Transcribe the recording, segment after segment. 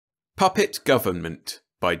Puppet Government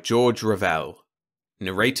by George Revelle.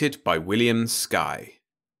 Narrated by William Skye.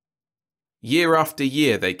 Year after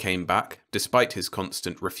year they came back, despite his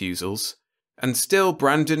constant refusals, and still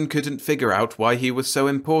Brandon couldn't figure out why he was so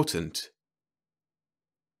important.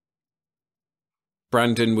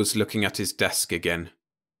 Brandon was looking at his desk again.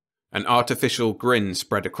 An artificial grin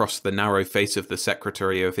spread across the narrow face of the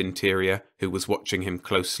Secretary of Interior, who was watching him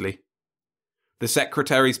closely. The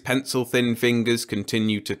Secretary's pencil-thin fingers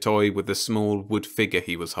continued to toy with the small wood figure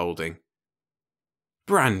he was holding.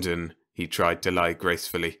 "Brandon," he tried to lie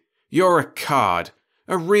gracefully, "you're a card.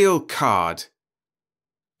 A real card."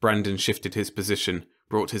 Brandon shifted his position,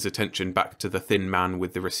 brought his attention back to the thin man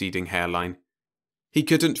with the receding hairline. He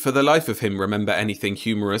couldn't for the life of him remember anything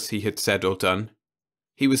humorous he had said or done.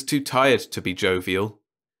 He was too tired to be jovial.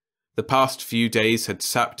 The past few days had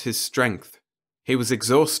sapped his strength. He was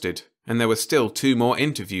exhausted, and there were still 2 more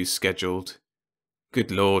interviews scheduled. Good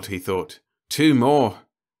Lord, he thought, 2 more!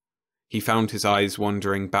 He found his eyes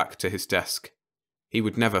wandering back to his desk. He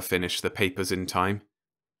would never finish the papers in time.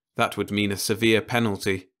 That would mean a severe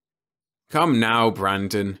penalty. Come now,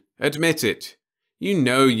 Brandon, admit it. You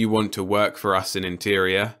know you want to work for us in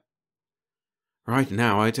Interior. Right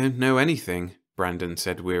now I don't know anything, Brandon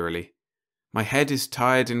said wearily. My head is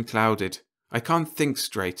tired and clouded. I can't think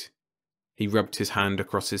straight. He rubbed his hand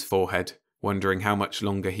across his forehead, wondering how much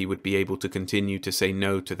longer he would be able to continue to say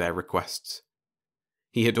no to their requests.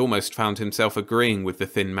 He had almost found himself agreeing with the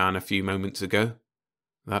thin man a few moments ago.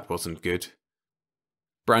 That wasn't good.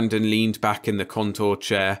 Brandon leaned back in the contour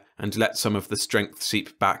chair and let some of the strength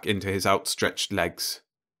seep back into his outstretched legs.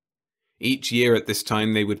 Each year at this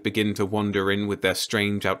time they would begin to wander in with their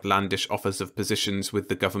strange, outlandish offers of positions with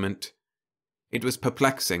the government. It was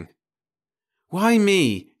perplexing. "Why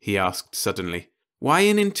me?" he asked suddenly. "Why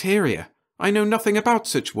in Interior? I know nothing about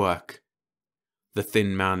such work." The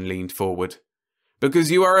thin man leaned forward.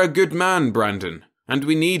 "Because you are a good man, Brandon, and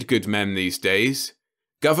we need good men these days.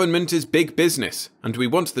 Government is big business, and we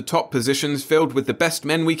want the top positions filled with the best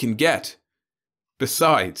men we can get.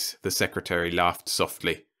 Besides," the secretary laughed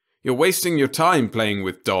softly, "you're wasting your time playing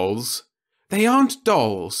with dolls." "They aren't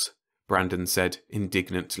dolls," Brandon said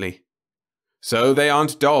indignantly. "So they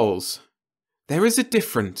aren't dolls." "There is a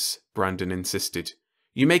difference," Brandon insisted.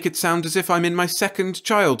 "You make it sound as if I'm in my second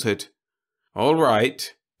childhood." "All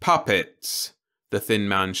right, puppets." The thin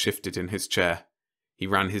man shifted in his chair. He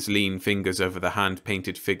ran his lean fingers over the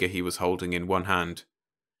hand-painted figure he was holding in one hand.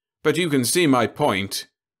 "But you can see my point."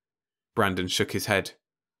 Brandon shook his head.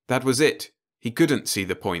 That was it. He couldn't see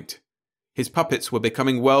the point. His puppets were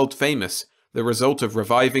becoming world-famous, the result of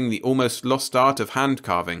reviving the almost lost art of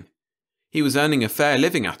hand-carving. He was earning a fair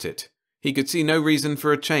living at it. He could see no reason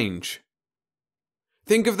for a change.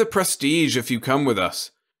 "Think of the prestige if you come with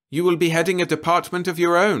us. You will be heading a department of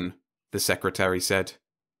your own," the secretary said.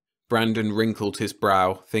 Brandon wrinkled his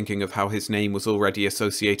brow, thinking of how his name was already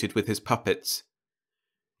associated with his puppets.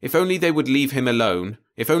 If only they would leave him alone,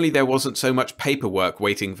 if only there wasn't so much paperwork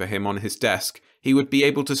waiting for him on his desk, he would be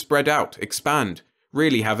able to spread out, expand,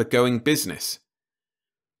 really have a going business.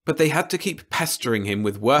 But they had to keep pestering him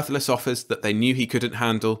with worthless offers that they knew he couldn't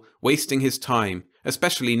handle, wasting his time,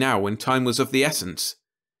 especially now when time was of the essence.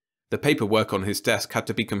 The paperwork on his desk had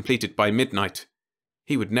to be completed by midnight.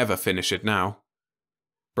 He would never finish it now.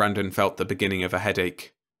 Brandon felt the beginning of a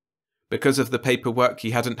headache. Because of the paperwork, he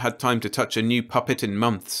hadn't had time to touch a new puppet in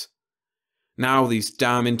months. Now these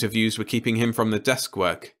damn interviews were keeping him from the desk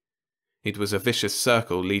work. It was a vicious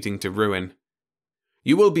circle leading to ruin.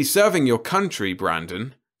 "You will be serving your country,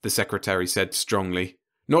 Brandon," the secretary said strongly,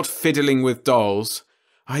 "not fiddling with dolls."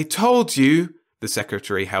 "I told you," the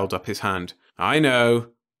secretary held up his hand. "I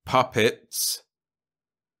know. Puppets."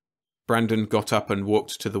 Brandon got up and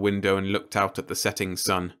walked to the window and looked out at the setting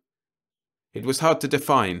sun. It was hard to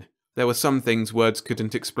define. There were some things words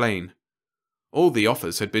couldn't explain. All the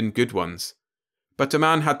offers had been good ones. But a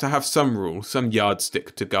man had to have some rule, some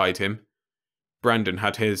yardstick to guide him. Brandon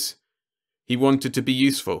had his. He wanted to be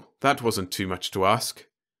useful. That wasn't too much to ask.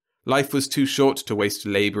 Life was too short to waste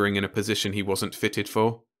labouring in a position he wasn't fitted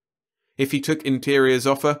for. If he took Interior's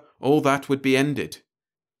offer, all that would be ended.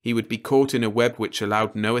 He would be caught in a web which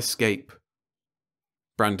allowed no escape.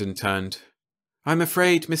 Brandon turned. "I'm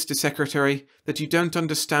afraid, Mr. Secretary, that you don't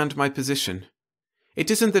understand my position.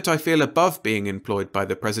 It isn't that I feel above being employed by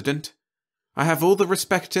the President. I have all the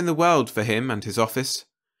respect in the world for him and his office.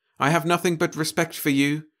 I have nothing but respect for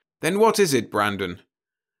you." "Then what is it, Brandon?"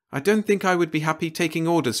 "I don't think I would be happy taking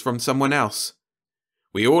orders from someone else."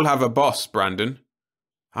 "We all have a boss, Brandon."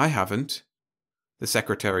 "I haven't." The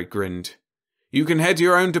secretary grinned. "You can head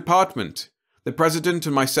your own department. The President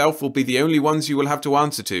and myself will be the only ones you will have to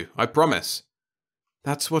answer to, I promise."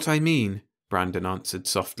 "That's what I mean," Brandon answered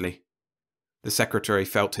softly. The secretary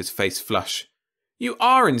felt his face flush. "You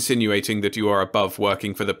are insinuating that you are above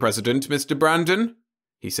working for the President, Mr. Brandon,"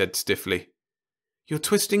 he said stiffly. "You're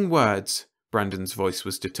twisting words," Brandon's voice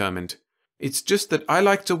was determined. "It's just that I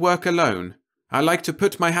like to work alone. I like to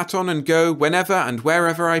put my hat on and go whenever and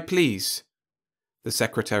wherever I please." The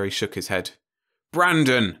secretary shook his head.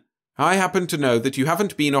 "Brandon, I happen to know that you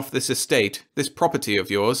haven't been off this estate, this property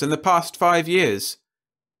of yours, in the past 5 years.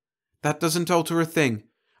 That doesn't alter a thing.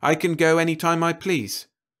 I can go any time I please.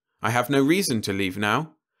 I have no reason to leave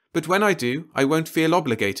now, but when I do, I won't feel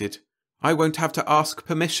obligated. I won't have to ask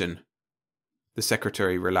permission." The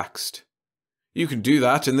secretary relaxed. "You can do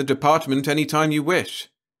that in the department any time you wish.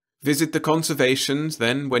 Visit the conservations,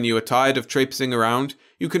 then, when you are tired of traipsing around,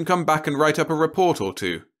 you can come back and write up a report or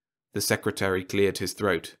two." The secretary cleared his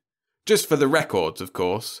throat. "Just for the records, of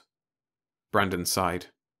course." Brandon sighed.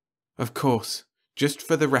 "Of course, just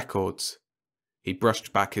for the records." He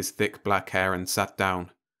brushed back his thick black hair and sat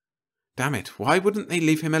down. Damn it, why wouldn't they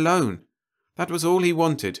leave him alone? That was all he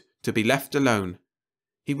wanted, to be left alone.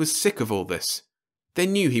 He was sick of all this. They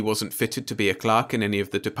knew he wasn't fitted to be a clerk in any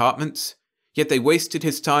of the departments, yet they wasted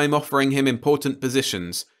his time offering him important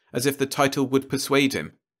positions, as if the title would persuade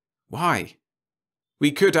him. Why?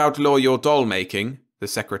 "We could outlaw your doll-making," the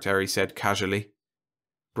secretary said casually.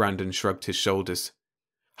 Brandon shrugged his shoulders.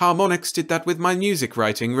 "Harmonix did that with my music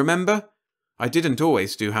writing, remember? I didn't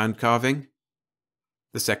always do hand-carving."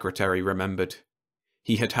 The secretary remembered.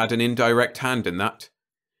 He had had an indirect hand in that.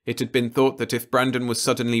 It had been thought that if Brandon was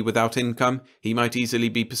suddenly without income, he might easily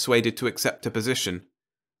be persuaded to accept a position.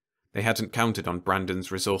 They hadn't counted on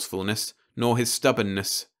Brandon's resourcefulness, nor his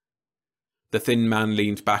stubbornness. The thin man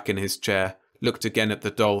leaned back in his chair, looked again at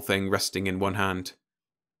the doll thing resting in one hand.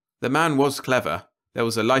 The man was clever. There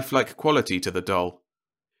was a lifelike quality to the doll.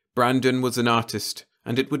 Brandon was an artist,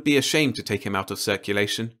 and it would be a shame to take him out of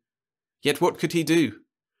circulation. Yet what could he do?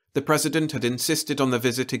 The President had insisted on the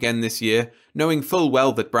visit again this year, knowing full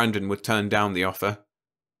well that Brandon would turn down the offer.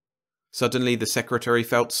 Suddenly the secretary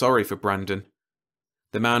felt sorry for Brandon.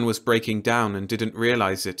 The man was breaking down and didn't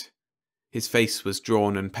realize it. His face was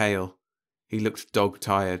drawn and pale. He looked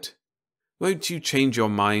dog-tired. "Won't you change your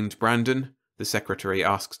mind, Brandon?" the secretary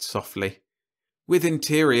asked softly. "With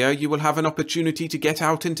Interior, you will have an opportunity to get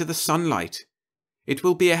out into the sunlight. It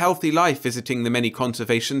will be a healthy life visiting the many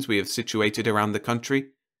conservations we have situated around the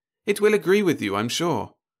country. It will agree with you, I'm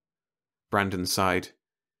sure." Brandon sighed.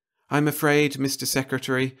 "I'm afraid, Mr.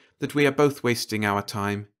 Secretary, that we are both wasting our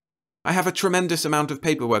time. I have a tremendous amount of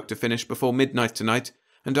paperwork to finish before midnight tonight,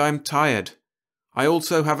 and I am tired. I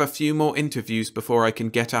also have a few more interviews before I can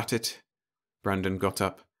get at it." Brandon got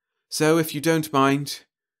up. "So, if you don't mind—"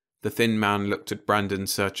 The thin man looked at Brandon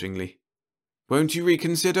searchingly. "Won't you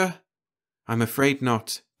reconsider?" "I'm afraid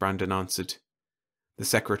not," Brandon answered. The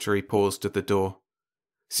secretary paused at the door.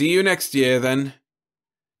 "See you next year, then."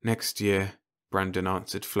 "Next year," Brandon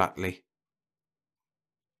answered flatly.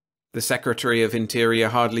 The Secretary of Interior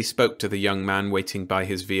hardly spoke to the young man waiting by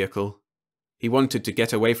his vehicle. He wanted to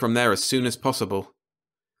get away from there as soon as possible.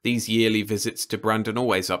 These yearly visits to Brandon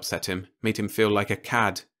always upset him, made him feel like a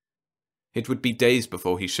cad. It would be days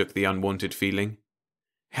before he shook the unwanted feeling.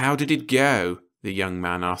 "How did it go?" the young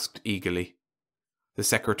man asked eagerly. The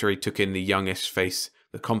secretary took in the youngish face,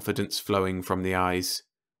 the confidence flowing from the eyes.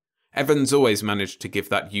 Evans always managed to give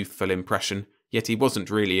that youthful impression, yet he wasn't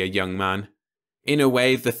really a young man. In a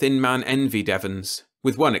way, the thin man envied Evans,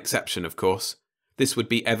 with one exception, of course. This would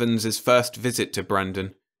be Evans's first visit to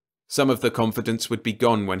Brandon. Some of the confidence would be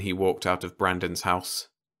gone when he walked out of Brandon's house.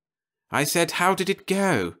 "I said, how did it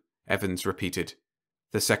go?" Evans repeated.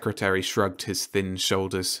 The secretary shrugged his thin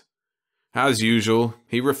shoulders. "As usual,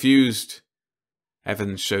 he refused."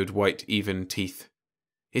 Evans showed white, even teeth.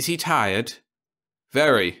 "Is he tired?"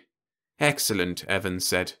 "Very." "Excellent," Evans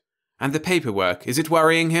said. "And the paperwork, is it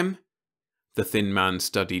worrying him?" The thin man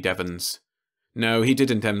studied Evans. No, he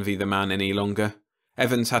didn't envy the man any longer.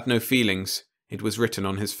 Evans had no feelings. It was written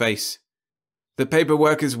on his face. "The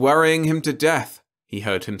paperwork is worrying him to death," he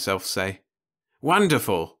heard himself say.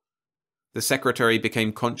 "Wonderful!" The secretary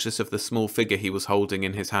became conscious of the small figure he was holding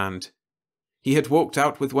in his hand. He had walked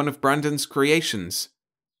out with one of Brandon's creations.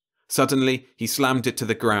 Suddenly, he slammed it to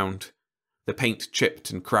the ground. The paint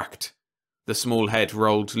chipped and cracked. The small head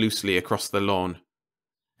rolled loosely across the lawn.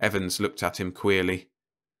 Evans looked at him queerly.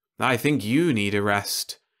 "I think you need a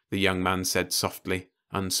rest," the young man said softly,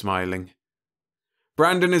 unsmiling.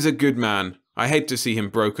 "Brandon is a good man. I hate to see him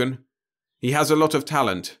broken. He has a lot of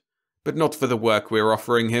talent, but not for the work we're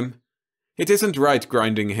offering him. It isn't right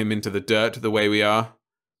grinding him into the dirt the way we are.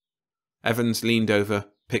 Evans leaned over,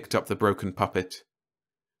 picked up the broken puppet.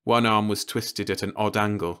 One arm was twisted at an odd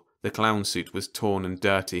angle, the clown suit was torn and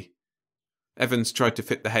dirty. Evans tried to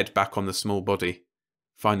fit the head back on the small body.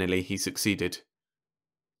 Finally, he succeeded.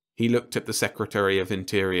 He looked at the Secretary of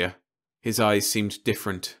Interior. His eyes seemed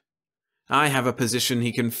different. I have a position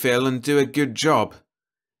he can fill and do a good job.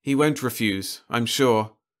 He won't refuse, I'm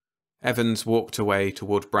sure. Evans walked away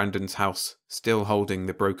toward Brandon's house, still holding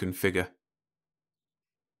the broken figure.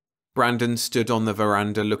 Brandon stood on the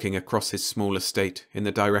veranda looking across his small estate in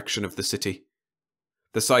the direction of the city.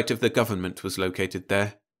 The site of the government was located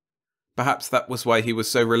there. Perhaps that was why he was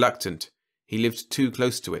so reluctant. He lived too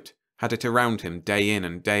close to it, had it around him day in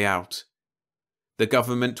and day out. The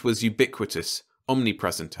government was ubiquitous,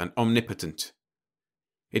 omnipresent and omnipotent.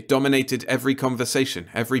 It dominated every conversation,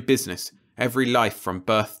 every business, every life from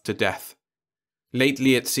birth to death.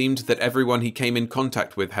 Lately it seemed that everyone he came in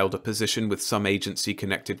contact with held a position with some agency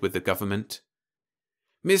connected with the government.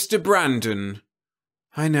 Mr. Brandon.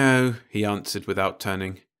 I know, he answered without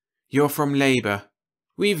turning. You're from Labour.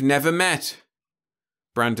 We've never met.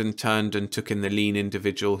 Brandon turned and took in the lean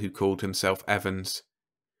individual who called himself Evans.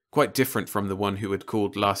 Quite different from the one who had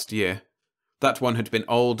called last year. That one had been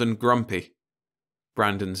old and grumpy.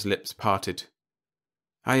 Brandon's lips parted.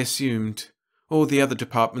 I assumed. All the other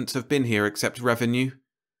departments have been here except Revenue.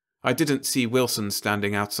 I didn't see Wilson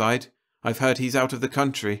standing outside. I've heard he's out of the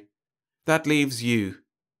country. That leaves you.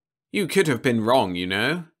 You could have been wrong, you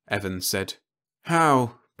know, Evans said.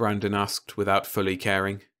 How? Brandon asked without fully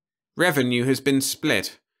caring. Revenue has been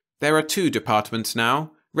split. There are 2 departments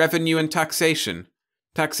now, Revenue and Taxation.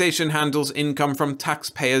 Taxation handles income from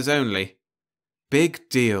taxpayers only. Big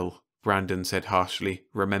deal, Brandon said harshly,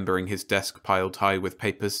 remembering his desk piled high with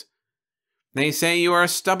papers. They say you are a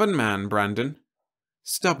stubborn man, Brandon.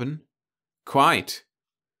 Stubborn? Quite.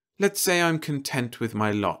 Let's say I'm content with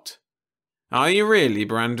my lot. Are you really,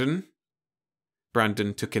 Brandon?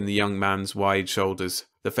 Brandon took in the young man's wide shoulders,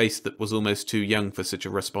 the face that was almost too young for such a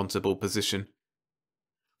responsible position.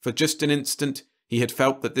 For just an instant, he had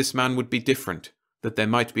felt that this man would be different, that there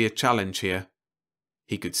might be a challenge here.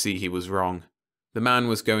 He could see he was wrong. The man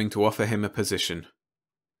was going to offer him a position.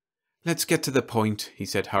 Let's get to the point, he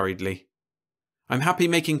said hurriedly. I'm happy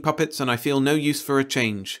making puppets and I feel no use for a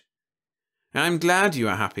change. I'm glad you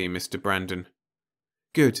are happy, Mr. Brandon.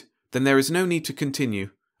 Good, then there is no need to continue.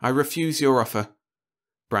 I refuse your offer.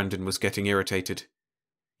 Brandon was getting irritated.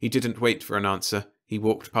 He didn't wait for an answer. He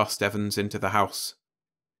walked past Evans into the house.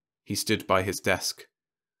 He stood by his desk.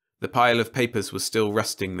 The pile of papers was still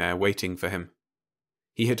resting there, waiting for him.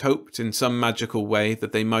 He had hoped in some magical way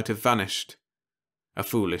that they might have vanished. A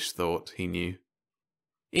foolish thought, he knew.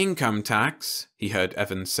 Income tax, he heard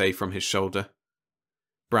Evans say from his shoulder.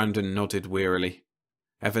 Brandon nodded wearily.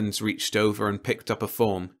 Evans reached over and picked up a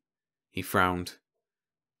form. He frowned.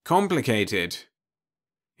 Complicated.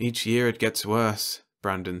 Each year it gets worse,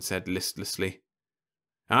 Brandon said listlessly.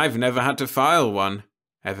 I've never had to file one,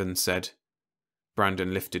 Evans said.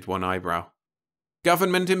 Brandon lifted one eyebrow.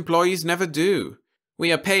 Government employees never do.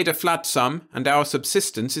 We are paid a flat sum, and our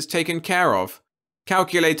subsistence is taken care of.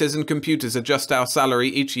 Calculators and computers adjust our salary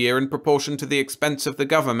each year in proportion to the expense of the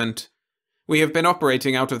government. We have been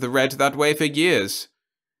operating out of the red that way for years.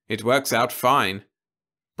 It works out fine.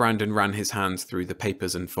 Brandon ran his hands through the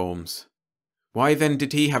papers and forms. Why then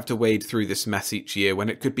did he have to wade through this mess each year when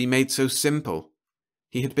it could be made so simple?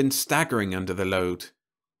 He had been staggering under the load.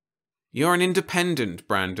 You're an independent,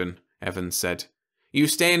 Brandon, Evans said. You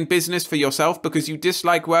stay in business for yourself because you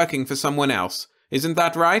dislike working for someone else. Isn't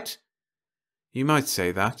that right? You might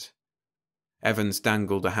say that. Evans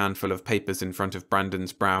dangled a handful of papers in front of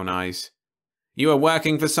Brandon's brown eyes. You are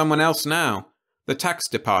working for someone else now. The tax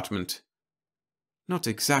department. Not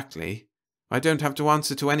exactly. I don't have to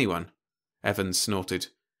answer to anyone, Evans snorted.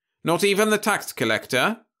 Not even the tax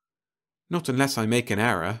collector? Not unless I make an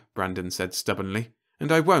error, Brandon said stubbornly.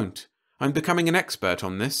 And I won't. I'm becoming an expert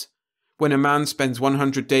on this. When a man spends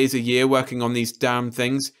 100 days a year working on these damn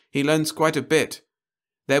things, he learns quite a bit.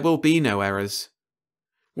 There will be no errors.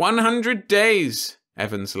 100 days,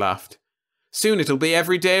 Evans laughed. Soon it'll be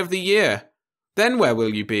every day of the year. Then where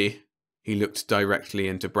will you be? He looked directly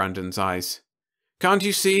into Brandon's eyes. Can't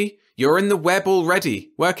you see? You're in the web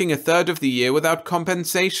already, working a third of the year without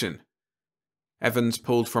compensation. Evans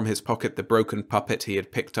pulled from his pocket the broken puppet he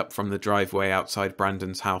had picked up from the driveway outside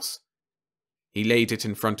Brandon's house. He laid it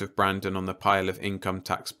in front of Brandon on the pile of income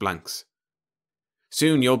tax blanks.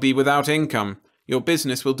 Soon you'll be without income. Your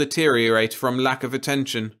business will deteriorate from lack of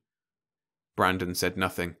attention. Brandon said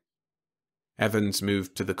nothing. Evans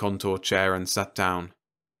moved to the contour chair and sat down.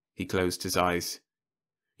 He closed his eyes.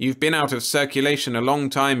 You've been out of circulation a long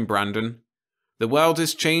time, Brandon. The world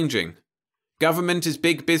is changing. Government is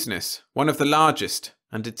big business, one of the largest,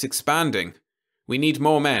 and it's expanding. We need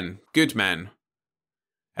more men, good men.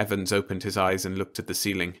 Evans opened his eyes and looked at the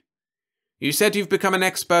ceiling. You said you've become an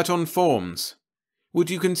expert on forms. Would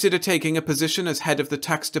you consider taking a position as head of the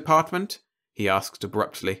tax department? He asked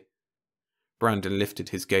abruptly. Brandon lifted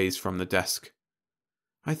his gaze from the desk.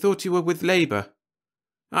 I thought you were with Labour.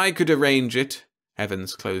 I could arrange it.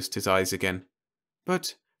 Evans closed his eyes again.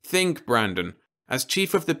 But think, Brandon. As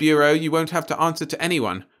chief of the bureau, you won't have to answer to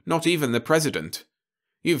anyone, not even the president.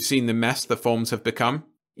 You've seen the mess the forms have become.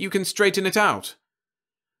 You can straighten it out.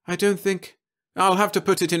 I don't think... I'll have to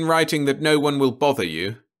put it in writing that no one will bother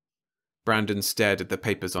you. Brandon stared at the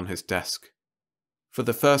papers on his desk. For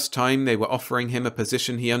the first time, they were offering him a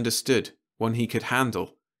position he understood, one he could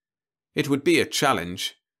handle. It would be a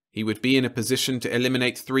challenge. He would be in a position to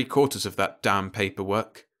eliminate 3/4 of that damn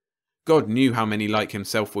paperwork. God knew how many like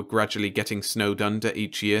himself were gradually getting snowed under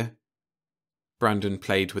each year. Brandon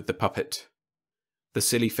played with the puppet. The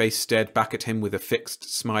silly face stared back at him with a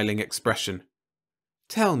fixed, smiling expression.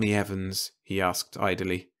 Tell me, Evans, he asked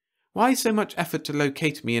idly, why so much effort to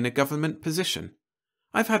locate me in a government position?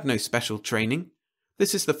 I've had no special training.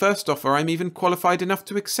 This is the first offer I'm even qualified enough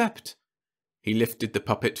to accept. He lifted the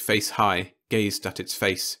puppet face high, gazed at its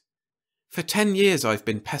face. For 10 years I've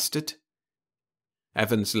been pestered.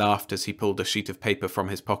 Evans laughed as he pulled a sheet of paper from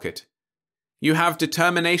his pocket. You have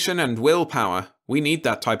determination and willpower. We need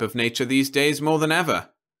that type of nature these days more than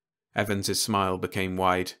ever. Evans's smile became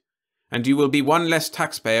wide. And you will be one less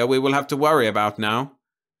taxpayer we will have to worry about now.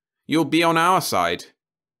 You'll be on our side.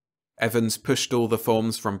 Evans pushed all the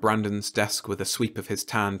forms from Brandon's desk with a sweep of his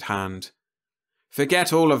tanned hand.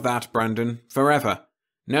 Forget all of that, Brandon, forever.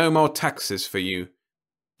 No more taxes for you.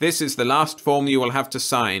 This is the last form you will have to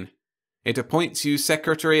sign. It appoints you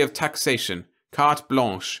Secretary of Taxation, carte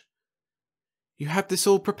blanche. You had this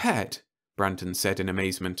all prepared? Brandon said in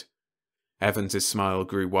amazement. Evans's smile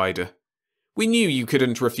grew wider. We knew you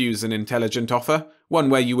couldn't refuse an intelligent offer, one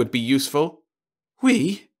where you would be useful.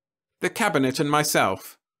 We? The cabinet and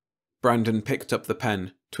myself. Brandon picked up the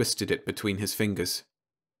pen, twisted it between his fingers.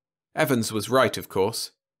 Evans was right, of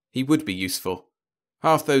course. He would be useful.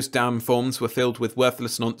 Half those damn forms were filled with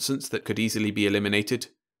worthless nonsense that could easily be eliminated.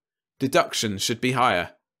 Deductions should be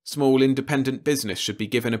higher. Small independent business should be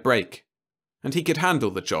given a break. And he could handle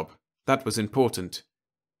the job. That was important.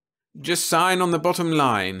 Just sign on the bottom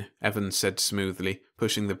line, Evans said smoothly,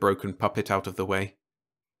 pushing the broken puppet out of the way.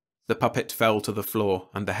 The puppet fell to the floor,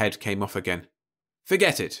 and the head came off again.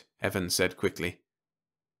 Forget it, Evans said quickly.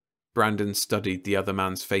 Brandon studied the other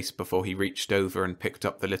man's face before he reached over and picked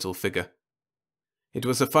up the little figure. It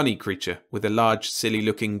was a funny creature, with a large,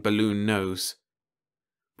 silly-looking balloon nose.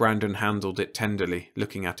 Brandon handled it tenderly,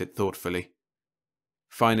 looking at it thoughtfully.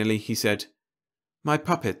 Finally, he said, My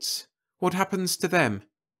puppets, what happens to them?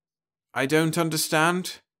 I don't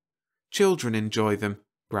understand. Children enjoy them,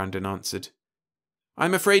 Brandon answered.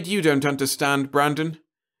 I'm afraid you don't understand, Brandon.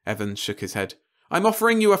 Evans shook his head. I'm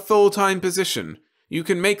offering you a full-time position. You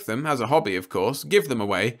can make them, as a hobby of course, give them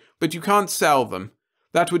away, but you can't sell them.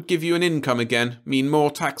 That would give you an income again, mean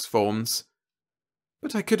more tax forms.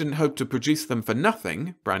 But I couldn't hope to produce them for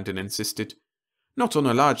nothing, Brandon insisted. Not on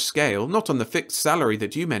a large scale, not on the fixed salary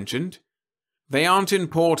that you mentioned. They aren't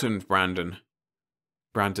important, Brandon.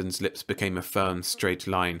 Brandon's lips became a firm, straight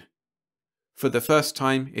line. For the first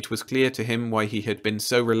time, it was clear to him why he had been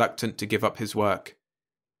so reluctant to give up his work.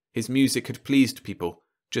 His music had pleased people,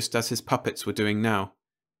 just as his puppets were doing now.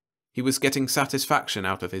 He was getting satisfaction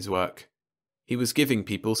out of his work. He was giving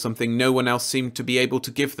people something no one else seemed to be able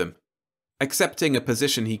to give them. Accepting a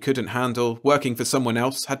position he couldn't handle, working for someone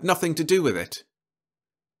else, had nothing to do with it.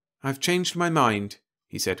 I've changed my mind,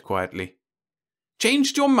 he said quietly.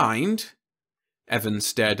 Changed your mind? Evans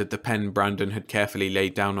stared at the pen Brandon had carefully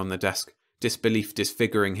laid down on the desk, disbelief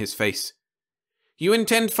disfiguring his face. You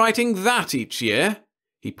intend fighting that each year?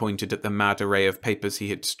 He pointed at the mad array of papers he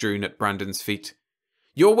had strewn at Brandon's feet.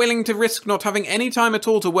 You're willing to risk not having any time at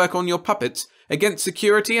all to work on your puppets against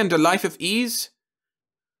security and a life of ease?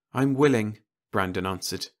 I'm willing, Brandon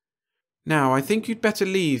answered. Now, I think you'd better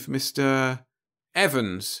leave, Mr.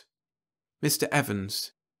 Evans. Mr.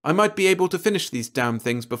 Evans. I might be able to finish these damn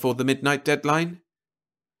things before the midnight deadline.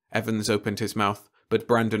 Evans opened his mouth, but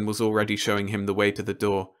Brandon was already showing him the way to the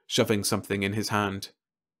door, shoving something in his hand.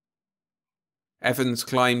 Evans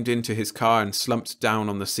climbed into his car and slumped down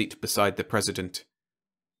on the seat beside the president.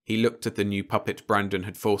 He looked at the new puppet Brandon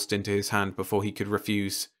had forced into his hand before he could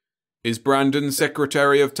refuse. Is Brandon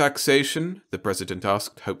Secretary of Taxation? The president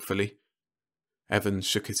asked hopefully. Evans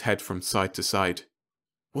shook his head from side to side.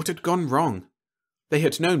 What had gone wrong? They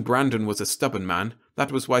had known Brandon was a stubborn man.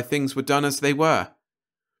 That was why things were done as they were.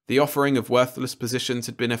 The offering of worthless positions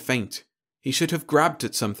had been a feint. He should have grabbed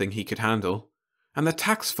at something he could handle. And the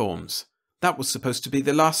tax forms. That was supposed to be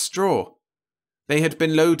the last straw. They had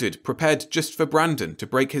been loaded, prepared just for Brandon to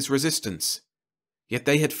break his resistance. Yet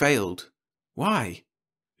they had failed. Why?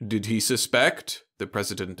 Did he suspect? The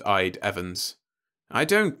President eyed Evans. I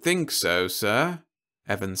don't think so, sir,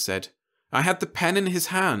 Evans said. I had the pen in his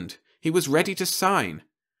hand. He was ready to sign.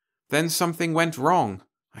 Then something went wrong.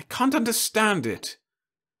 I can't understand it.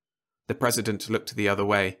 The President looked the other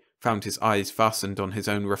way, found his eyes fastened on his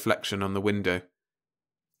own reflection on the window.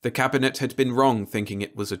 The Cabinet had been wrong thinking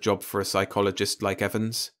it was a job for a psychologist like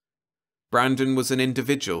Evans. Brandon was an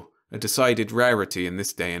individual, a decided rarity in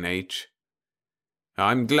this day and age.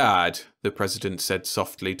 I'm glad, the President said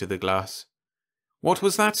softly to the glass. What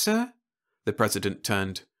was that, sir? The President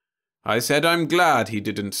turned. I said I'm glad he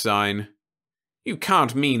didn't sign. You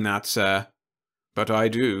can't mean that, sir. But I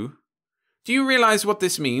do. Do you realize what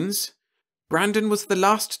this means? Brandon was the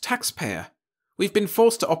last taxpayer. We've been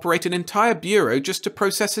forced to operate an entire bureau just to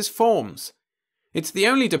process his forms. It's the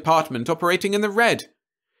only department operating in the red.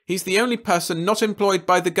 He's the only person not employed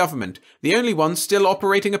by the government, the only one still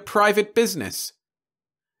operating a private business.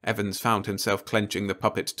 Evans found himself clenching the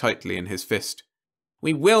puppet tightly in his fist.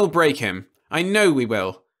 We will break him. I know we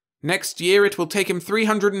will. Next year it will take him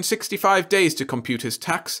 365 days to compute his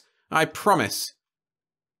tax. I promise.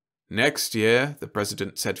 Next year, the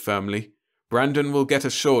President said firmly, Brandon will get a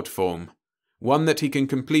short form. One that he can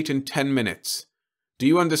complete in 10 minutes. Do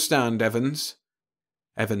you understand, Evans?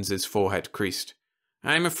 Evans's forehead creased.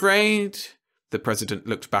 I'm afraid... The President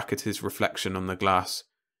looked back at his reflection on the glass.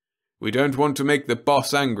 We don't want to make the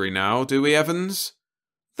boss angry now, do we, Evans?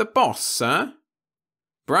 The boss, sir?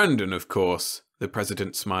 Brandon, of course, the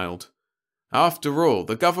President smiled. After all,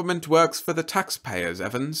 the government works for the taxpayers,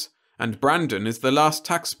 Evans, and Brandon is the last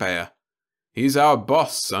taxpayer. He's our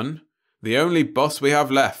boss, son. The only boss we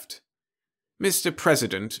have left. Mr.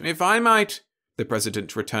 President, if I might... The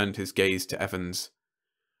President returned his gaze to Evans.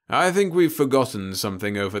 I think we've forgotten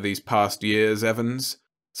something over these past years, Evans.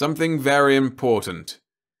 Something very important.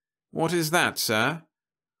 What is that, sir?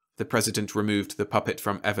 The President removed the puppet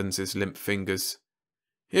from Evans's limp fingers.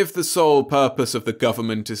 If the sole purpose of the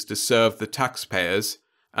government is to serve the taxpayers,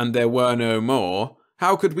 and there were no more,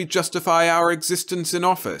 how could we justify our existence in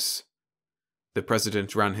office? The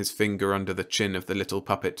President ran his finger under the chin of the little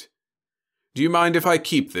puppet. Do you mind if I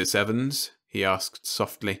keep this, Evans? He asked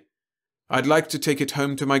softly. I'd like to take it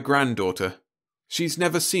home to my granddaughter. She's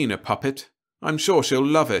never seen a puppet. I'm sure she'll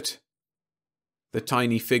love it. The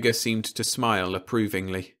tiny figure seemed to smile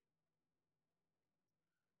approvingly.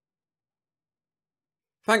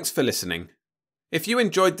 Thanks for listening. If you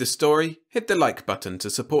enjoyed the story, hit the like button to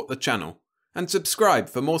support the channel, and subscribe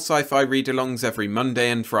for more sci-fi read-alongs every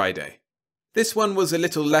Monday and Friday. This one was a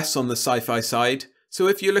little less on the sci-fi side, so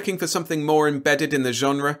if you're looking for something more embedded in the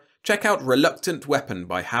genre, check out Reluctant Weapon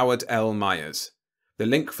by Howard L. Myers. The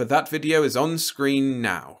link for that video is on screen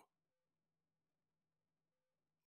now.